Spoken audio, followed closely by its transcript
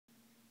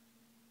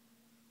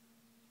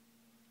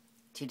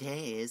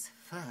today's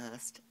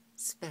first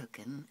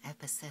spoken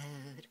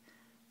episode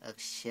of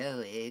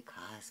Showy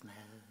Cosmos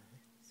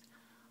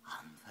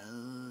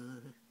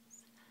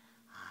unfolds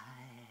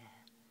high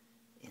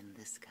in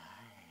the sky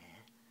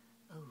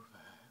over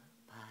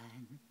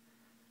Pine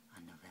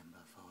on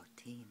November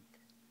 14th,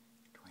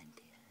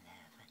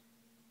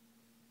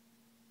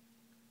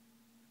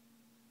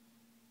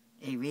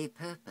 2011. A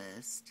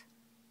repurposed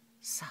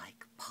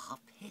psych-pop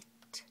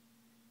hit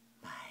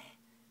by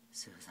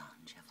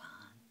Suzán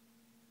Jiván.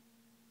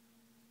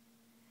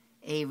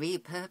 A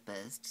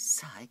repurposed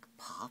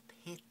psych-pop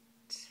hit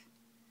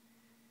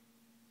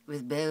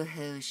with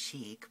boho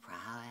chic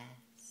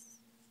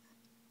prowess,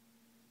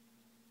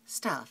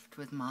 stuffed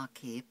with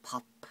marquee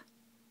pop,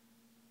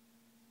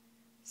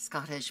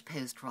 Scottish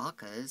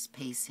post-rockers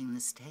pacing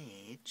the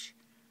stage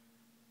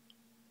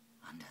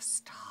under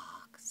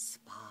stark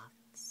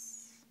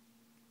spots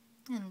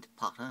and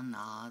Potter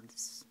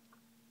nods,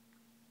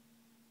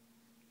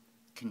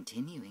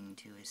 continuing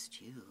to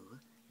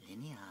eschew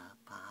linear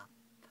pop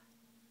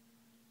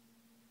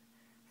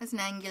as an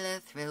angular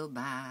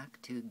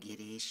throwback to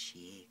giddy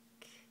chic,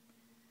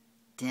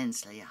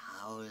 densely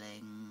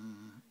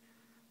howling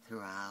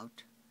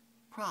throughout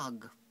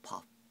prog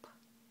pop,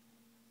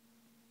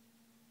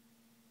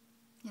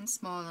 in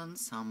small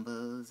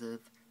ensembles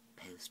of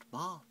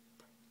post-bop,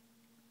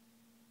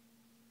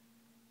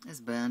 as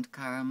burnt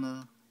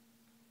caramel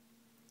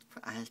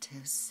for alto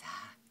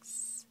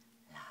sax,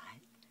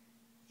 like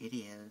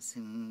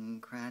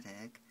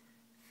idiosyncratic,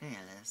 fearless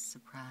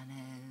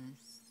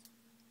sopranos.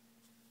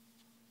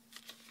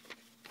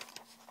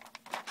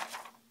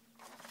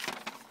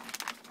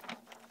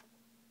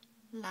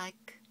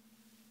 Like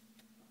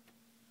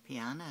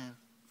piano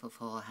for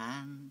four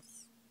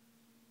hands,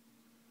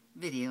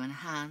 video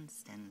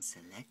enhanced and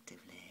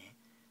selectively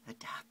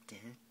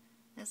adapted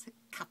as a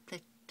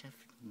couplet of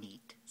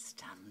neat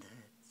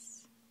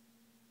standards,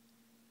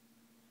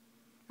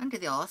 under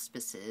the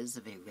auspices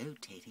of a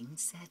rotating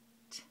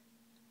set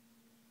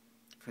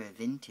for a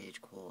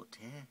vintage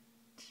quartet,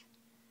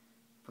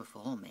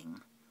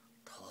 performing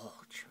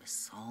tortuous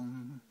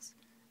songs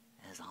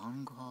as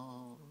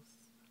encores,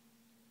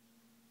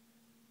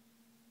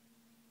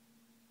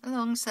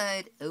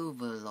 alongside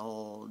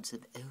overlords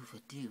of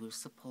overdue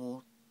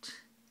support,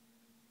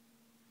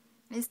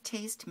 as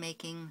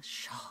taste-making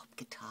sharp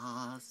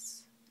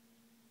guitars,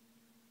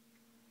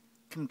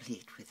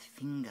 complete with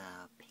finger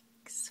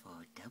picks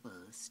for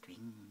double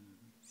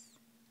strings,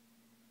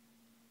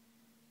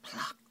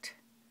 plucked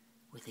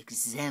with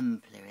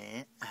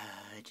exemplary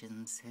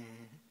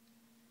urgency,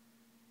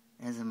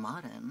 as a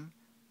modern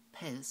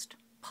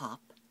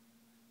post-pop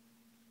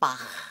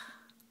Bach